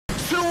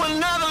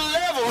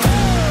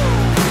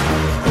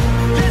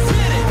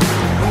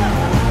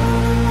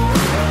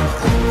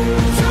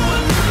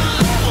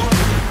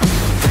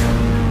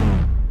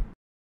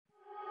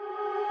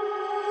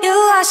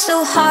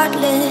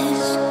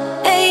heartless,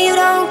 and you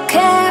don't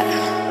care.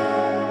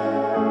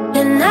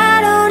 And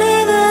I don't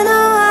even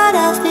know what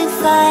I've been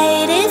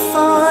fighting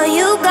for.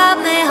 You got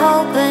me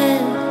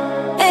hoping,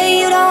 and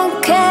you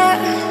don't care.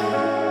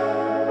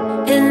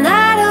 And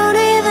I don't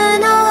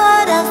even know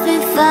what I've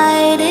been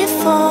fighting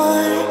for.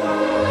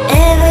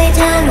 Every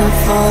time I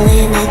fall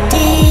in the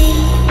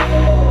deep,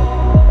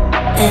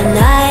 and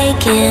I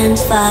can't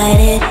fight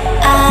it,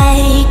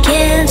 I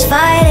can't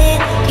fight it.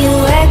 You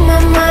wreck my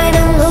mind,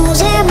 I'm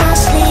losing my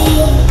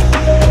sleep.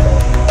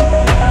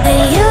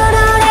 And you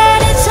know that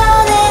it's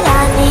all that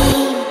I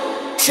need,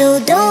 so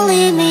don't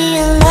leave me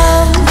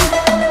alone.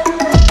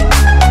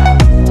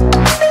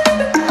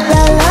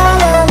 La la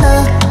la la,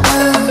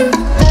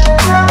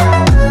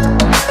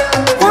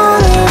 don't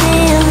leave me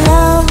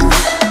alone.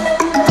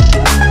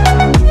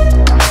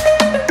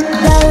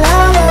 La la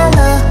la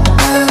la,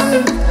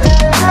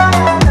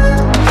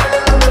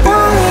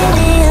 don't leave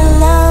me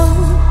alone.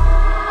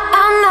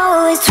 I know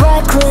it's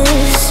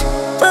reckless,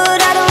 but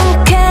I don't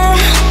care.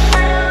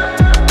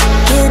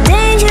 You're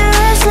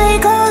dangerously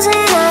close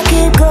and I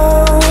keep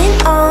going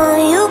on.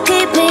 You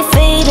keep me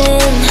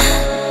fading,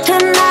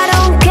 and I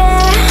don't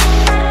care.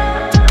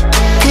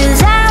 'Cause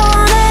I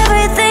want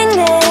everything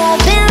that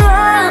I've been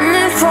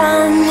running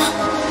from.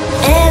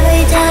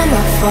 Every time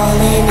I fall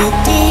in the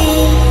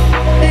deep,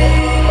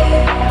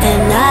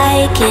 and I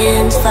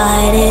can't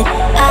fight it,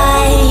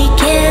 I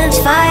can't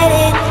fight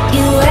it.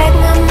 You wreck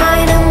my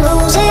mind, I'm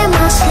losing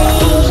my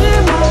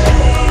sleep.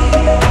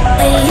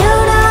 And you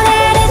know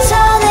that it's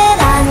all that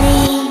I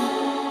need,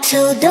 so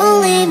don't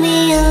leave me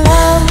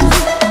alone.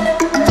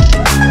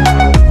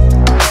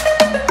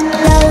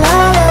 La la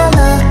la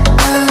la,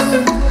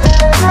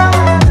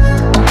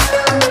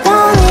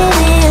 don't leave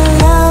me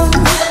alone.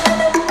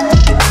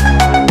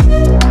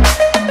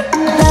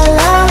 La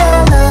la la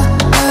la,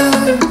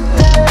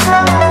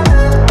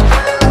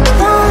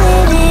 don't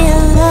leave me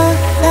alone.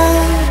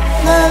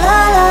 La la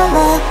la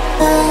la,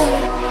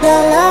 la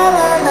la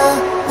la la,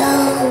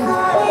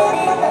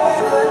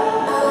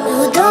 no,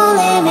 don't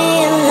leave me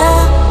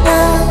alone.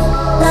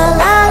 La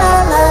la la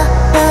la,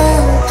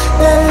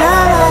 la la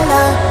la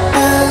la,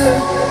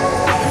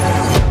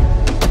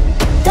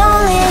 don't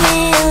leave me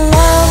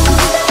alone.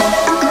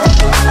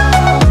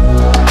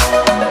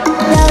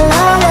 La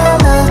la la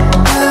la,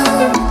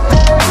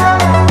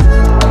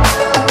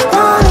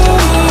 don't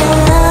leave me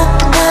alone.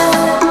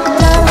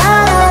 La la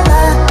la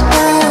la,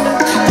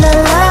 la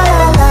la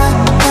la la,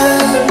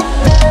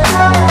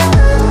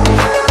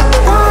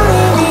 don't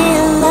leave me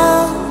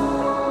alone.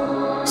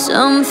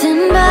 Something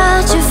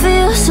about you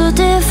feels so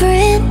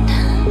different.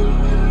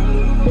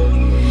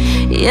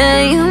 Yeah,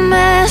 you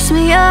mess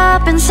me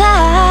up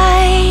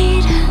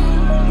inside.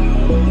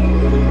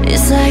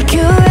 It's like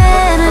your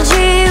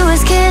energy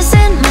was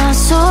kissing my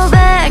soul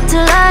back to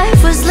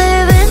life, was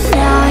living.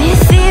 Now it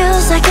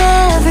feels like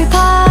every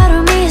part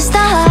of me is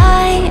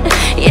died.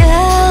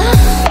 Yeah,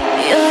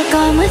 you're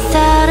gone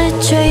without a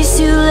trace.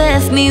 You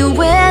left me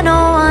where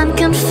no one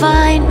can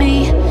find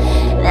me.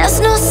 There's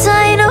no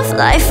sign of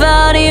life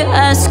out here.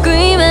 I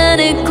scream and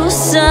it goes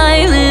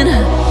silent.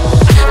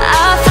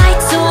 I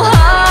fight so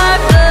hard,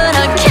 but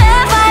I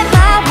can't fight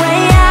my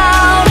way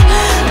out.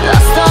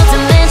 Lost all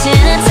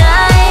dimension and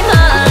time.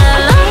 All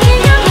alone,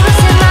 think I'm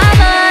losing my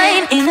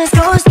mind. And this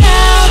goes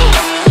down.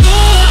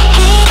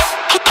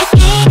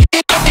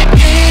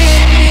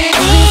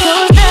 And this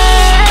goes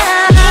down.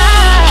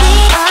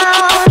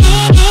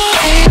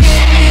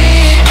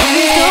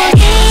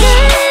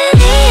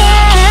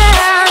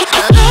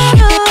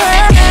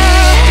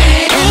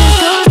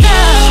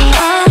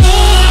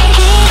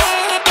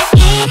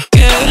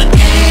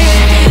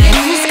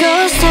 And this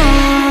goes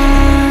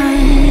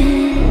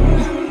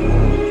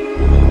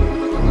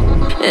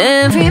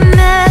every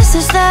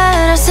message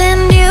that I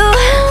send you,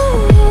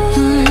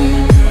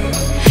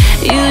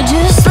 you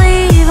just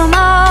leave them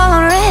all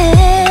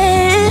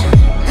unread.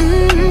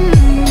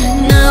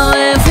 Now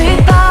every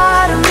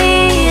part of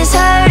me is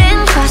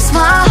hurting, cross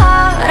my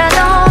heart. I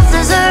don't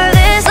deserve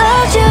this.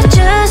 Loved you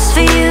just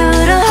for you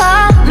to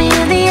haunt me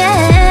in the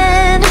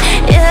end.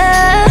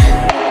 Yeah,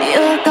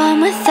 you're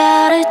gone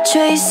without a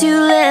trace. You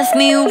left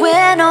me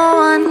where no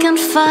one can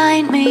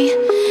find me.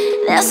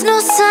 There's no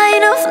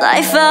sign of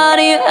life out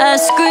here. I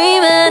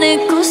scream and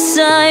it goes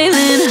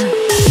silent.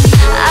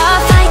 I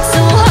fight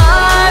so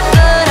hard,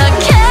 but I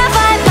can't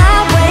fight my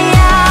way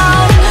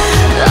out.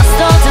 Lost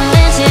all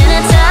dimension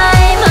and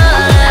time.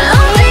 All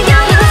alone, think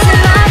I'm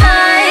losing my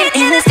mind.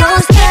 And this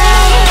goes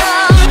down.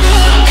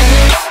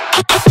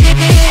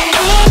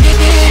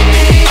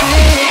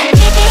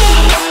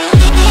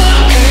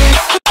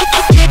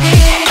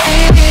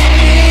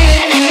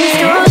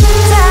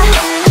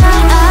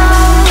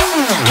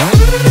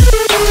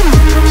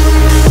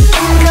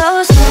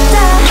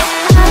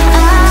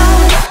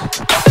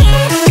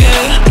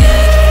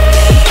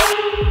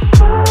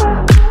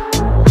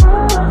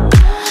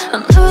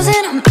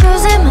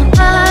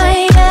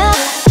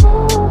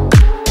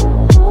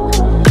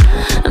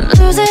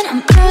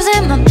 I'm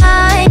losing my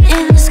mind,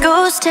 and this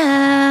goes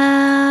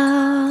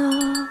down.